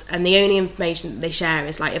cards, and the only information that they share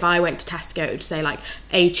is like, if I went to Tesco, it would say like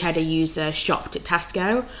a Cheddar user shopped at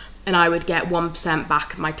Tesco, and I would get 1%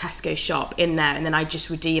 back of my Tesco shop in there, and then I just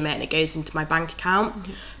redeem it and it goes into my bank account.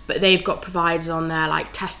 But they've got providers on there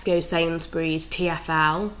like Tesco, Sainsbury's,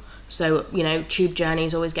 TfL. So, you know, Tube Journey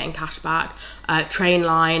is always getting cash back.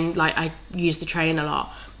 Trainline, like I use the train a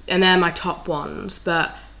lot. And they're my top ones.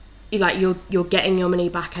 But like you're getting your money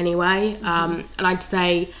back anyway. And I'd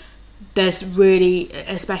say there's really,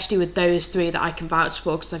 especially with those three that I can vouch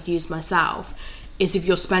for because I've used myself, is if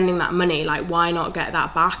you're spending that money, like why not get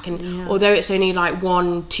that back? And although it's only like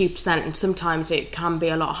 1-2%, and sometimes it can be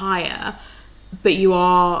a lot higher, but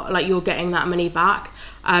you're getting that money back.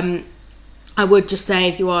 I would just say,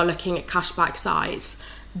 if you are looking at cashback sites,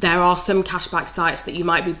 there are some cashback sites that you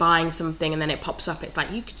might be buying something and then it pops up. It's like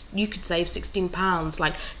you could save £16.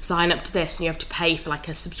 Like sign up to this, and you have to pay for like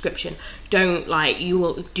a subscription. Do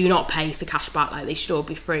not pay for cashback. Like they should all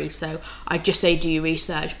be free. So I just say do your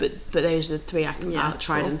research. But those are the three I can vouch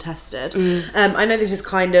tried for. and tested. I know this is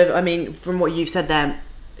kind of, I mean, from what you've said there,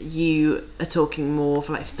 you are talking more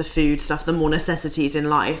for like the food stuff, the more necessities in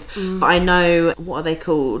life. But I know, what are they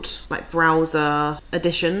called? Like browser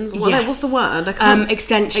additions? What's the word? I can't,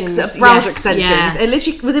 extensions. Browser extensions. Yeah. It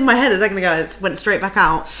literally was in my head a second ago. It went straight back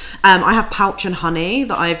out. I have Pouch and Honey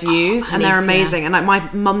that I've used, and they're amazing. And like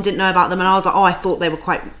my mum didn't know about them, and I was like, I thought they were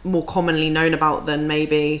quite more commonly known about than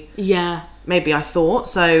maybe. Yeah. maybe I thought.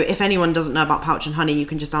 So if anyone doesn't know about Pouch and Honey, you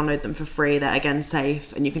can just download them for free. They're again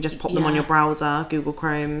safe, and you can just pop them on your browser, Google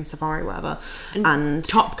Chrome, Safari, whatever. And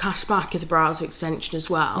Top Cashback is a browser extension as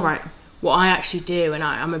well. Right. What I actually do, and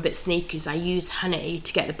I'm a bit sneaky, is I use Honey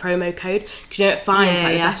to get the promo code, because you know it finds the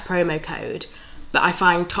best promo code, but I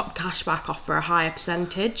find Top Cashback offer a higher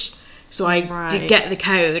percentage. So I did get the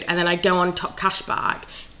code, and then I go on Top Cashback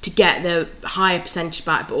to get the higher percentage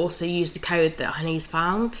back, but also use the code that Honey's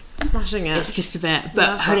found. Smashing it. It's just a bit,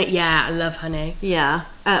 but Honey, I love Honey. Yeah,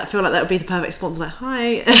 I feel like that would be the perfect sponsor. Like,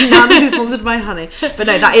 hi, now this is sponsored by Honey. But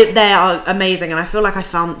no, they are amazing, and I feel like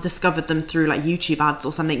I discovered them through like YouTube ads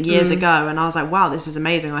or something years ago, and I was like, wow, this is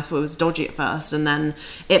amazing. I thought it was dodgy at first, and then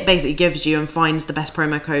it basically gives you and finds the best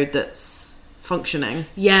promo code that's functioning.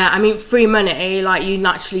 Yeah, I mean, free money, like you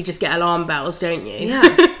naturally just get alarm bells, don't you?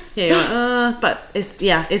 Yeah. Yeah, you're like, but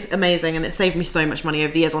it's amazing, and it saved me so much money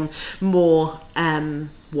over the years on more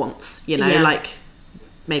wants, like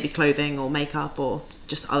maybe clothing or makeup or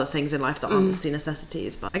just other things in life that aren't obviously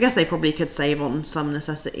necessities. But I guess they probably could save on some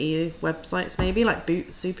necessity websites, maybe like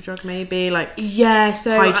Boots, Superdrug, maybe like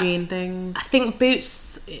so hygiene things. I think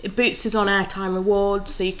Boots is on airtime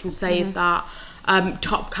rewards, so you can save that.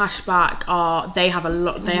 Top Cashback they have a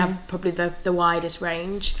lot. They have probably the widest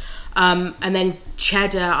range. And then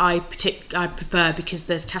Cheddar I prefer because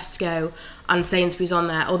there's Tesco and Sainsbury's on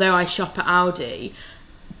there. Although I shop at Aldi,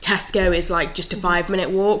 Tesco is like just a 5-minute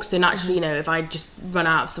walk, so naturally, if I just run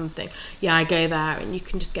out of something, I go there, and you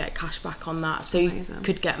can just get cash back on that, so you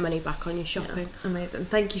could get money back on your shopping. Amazing.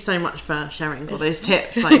 Thank you so much for sharing all those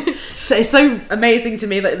tips. Like, so it's so amazing to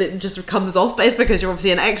me that it just comes off, but it's because you're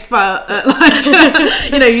obviously an expert at,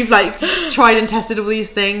 like, you've like tried and tested all these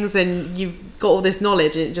things, and you've got all this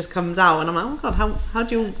knowledge, and it just comes out, and I'm like, oh god,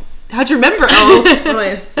 how do you remember it all?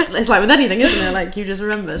 It's like with anything, isn't it? Like, you just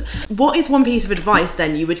remembered. What is one piece of advice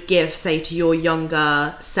then you would give, say, to your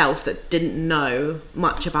younger self that didn't know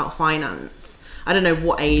much about finance? I don't know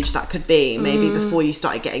what age that could be, maybe before you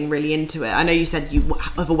started getting really into it. I know you said you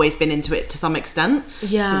have always been into it to some extent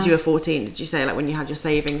since you were 14, did you say, like when you had your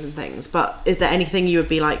savings and things? But is there anything you would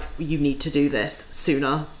be like, you need to do this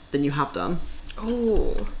sooner than you have done?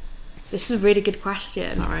 Oh, this is a really good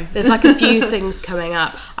question. Sorry. There's like a few things coming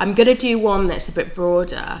up. I'm going to do one that's a bit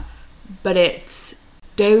broader, but it's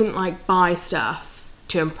don't like buy stuff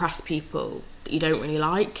to impress people that you don't really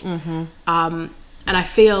like. And I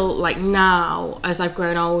feel like now, as I've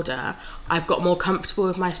grown older, I've got more comfortable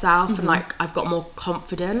with myself and like I've got more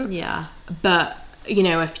confident. Yeah. But,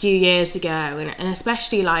 a few years ago, and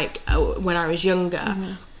especially like when I was younger,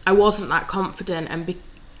 I wasn't that confident, and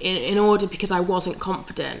because I wasn't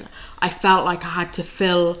confident, I felt like I had to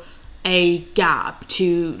fill a gap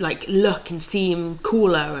to like look and seem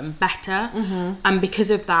cooler and better. And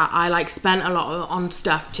because of that, I like spent a lot on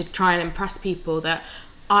stuff to try and impress people that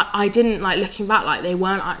I didn't, like, looking back, like they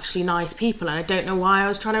weren't actually nice people, and I don't know why I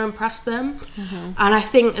was trying to impress them. And I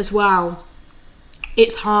think as well,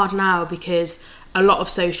 it's hard now because a lot of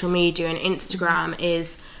social media and Instagram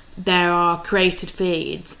is there are created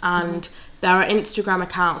feeds, and there are Instagram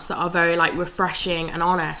accounts that are very like refreshing and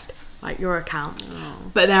honest, like your account.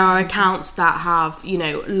 But there are accounts that have,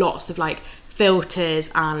 lots of like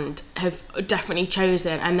filters and have definitely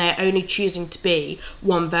chosen, and they're only choosing to be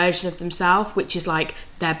one version of themselves, which is like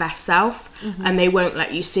their best self, and they won't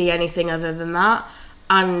let you see anything other than that.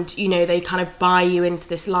 And, they kind of buy you into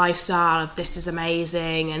this lifestyle of this is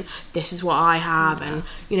amazing and this is what I have, and,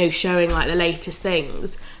 showing like the latest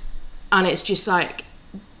things. And it's just like,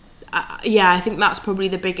 I think that's probably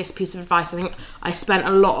the biggest piece of advice. I think I spent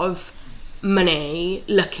a lot of money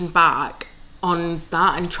looking back on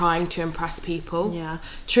that and trying to impress people. Yeah,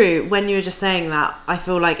 true. When you were just saying that, I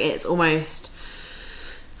feel like it's almost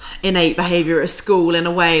innate behaviour at school in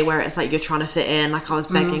a way where it's like you're trying to fit in. Like I was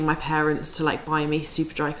begging my parents to like buy me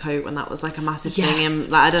super dry coat when that was like a massive thing, and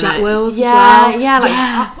like I don't Jack know. Wills yeah, as well. Yeah,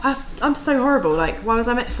 like I'm so horrible. Like why was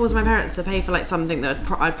I forcing my parents to pay for like something that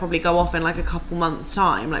I'd probably go off in like a couple months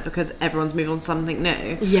time, like because everyone's moved on to something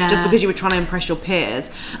new. Yeah. Just because you were trying to impress your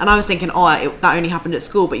peers. And I was thinking, that only happened at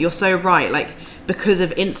school. But you're so right. Like because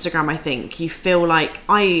of Instagram, I think you feel like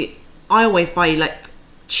I always buy like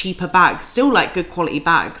cheaper bags, still like good quality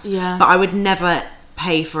bags, but I would never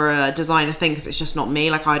pay for a designer thing because it's just not me.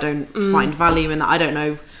 Like I don't find value in that. I don't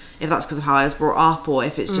know if that's because of how I was brought up or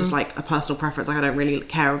if it's just like a personal preference. Like I don't really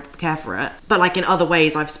care for it. But like in other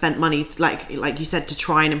ways, I've spent money, like you said, to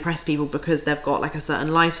try and impress people because they've got like a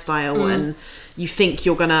certain lifestyle, and you think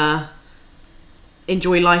you're gonna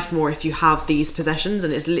enjoy life more if you have these possessions,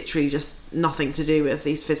 and it's literally just nothing to do with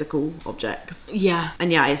these physical objects. Yeah.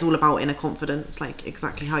 And yeah, it's all about inner confidence, like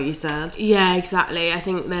exactly how you said. Yeah, exactly. I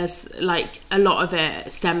think there's like a lot of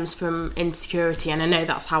it stems from insecurity, and I know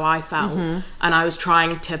that's how I felt. And I was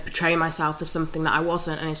trying to portray myself as something that I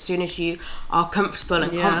wasn't, and as soon as you are comfortable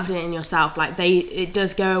and confident in yourself, like it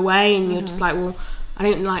does go away, and you're just like, well, I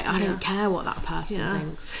don't care what that person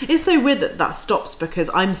thinks. It's so weird that stops, because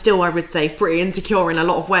I'm still, I would say, pretty insecure in a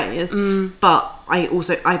lot of ways. But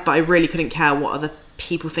I really couldn't care what other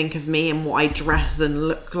people think of me and what I dress and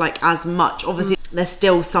look like as much. Obviously, there's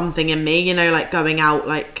still something in me, you know, like going out,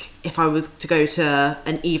 like if I was to go to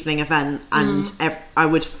an evening event and I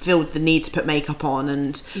would feel the need to put makeup on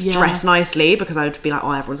and dress nicely, because I would be like,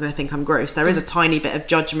 oh, everyone's going to think I'm gross. There is a tiny bit of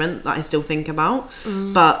judgment that I still think about.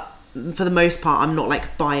 But for the most part, I'm not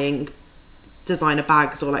like buying designer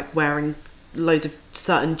bags or like wearing loads of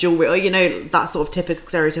certain jewelry, or, you know, that sort of typical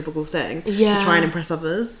stereotypical thing to try and impress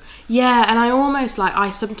others. Yeah, and I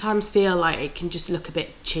sometimes feel like it can just look a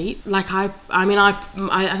bit cheap. Like I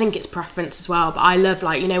think it's preference as well, but I love,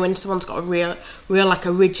 like, you know, when someone's got a real like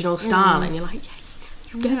original style, and you're like,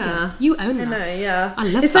 you own that. I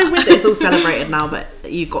love it's that. so weird that it's all celebrated now, but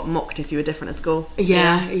you got mocked if you were different at school.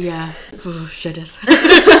 Yeah. Oh, shudders.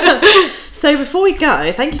 So before we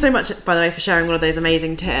go, thank you so much, by the way, for sharing all of those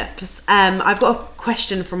amazing tips. I've got a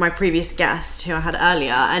question from my previous guest who I had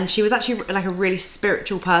earlier, and she was actually like a really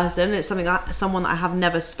spiritual person. It's someone that I have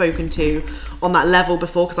never spoken to on that level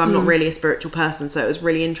before, because I'm not really a spiritual person, so it was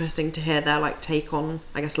really interesting to hear their like take on,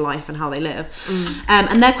 I guess, life and how they live.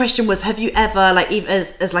 And their question was, have you ever, like, even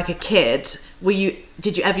as like a kid,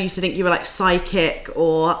 did you ever used to think you were like psychic,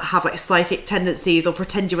 or have like psychic tendencies, or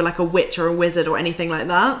pretend you were like a witch or a wizard or anything like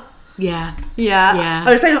that? Yeah.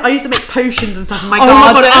 I was saying, I used to make potions and stuff in my garden. Oh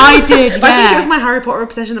my god, I did. I think it was my Harry Potter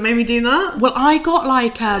obsession that made me do that. Well, I got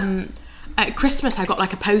like at Christmas I got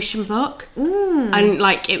like a potion book, and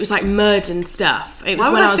like it was like mud and stuff. It was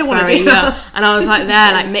when I was very young, and I was like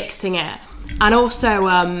there like mixing it. And also,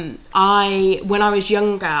 when I was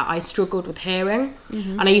younger, I struggled with hearing,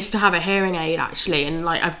 and I used to have a hearing aid actually, and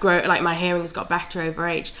like I've grown, like my hearing has got better over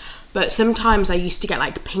age. But sometimes I used to get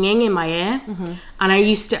like pinging in my ear, and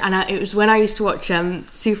it was when I used to watch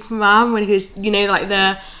Superman, when he was, you know, like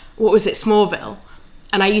Smallville,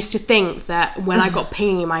 and I used to think that when I got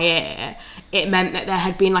pinging in my ear, it meant that there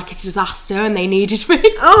had been like a disaster and they needed me.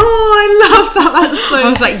 Oh, I love that. That's so... I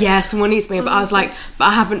was like, yeah, someone needs me. But I was like, but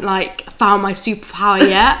I haven't like found my superpower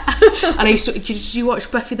yet. And did you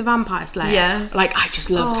watch Buffy the Vampire Slayer? Yes. Like, I just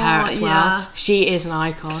loved her as well. Yeah. She is an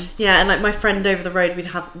icon. Yeah, and like my friend over the road,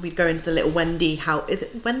 we'd go into the little Wendy house. Is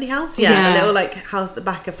it Wendy house? Yeah. The little like house at the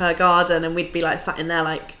back of her garden, and we'd be like sat in there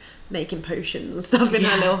like making potions and stuff in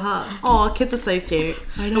her little hut. Oh, kids are so cute.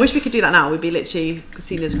 I wish we could do that now. We'd be literally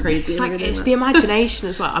seen as crazy. It's the imagination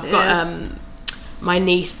as well. I've got my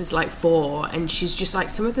niece is like 4, and she's just like,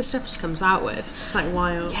 some of the stuff she comes out with, it's like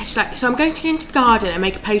wild. Yeah, she's like, so I'm going to go into the garden and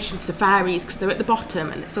make a potion for the fairies because they're at the bottom,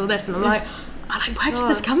 and it's all this, and I'm like, where does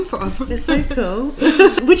this come from? It's so cool.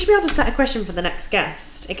 Would you be able to set a question for the next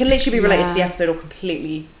guest? It can literally be related to the episode or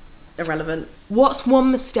completely irrelevant. What's one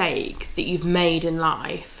mistake that you've made in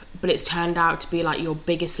life, but it's turned out to be like your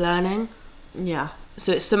biggest learning? Yeah.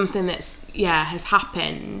 So it's something that's has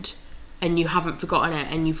happened, and you haven't forgotten it,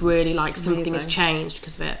 and you've really like something has changed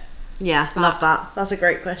because of it. Yeah, love that. That's a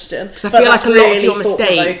great question. Because I feel like a lot of your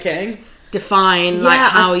mistakes define like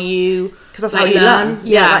how you, because that's how you learn.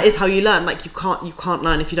 Yeah, that is how you learn. Like you can't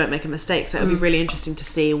learn if you don't make a mistake. So it would be really interesting to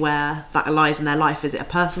see where that lies in their life. Is it a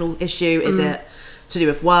personal issue? Is it to do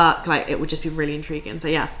with work? Like, it would just be really intriguing. So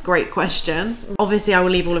yeah, great question. Obviously I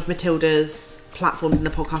will leave all of Matilda's platforms in the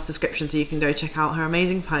podcast description, so you can go check out her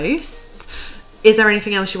amazing posts. Is there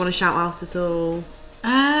anything else you want to shout out at all?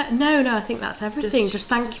 No, I think that's everything. Just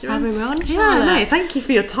thank you for having me on, Charlotte. Yeah, no, thank you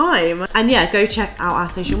for your time. And yeah, go check out our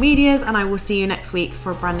social medias, and I will see you next week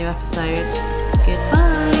for a brand new episode. Goodbye.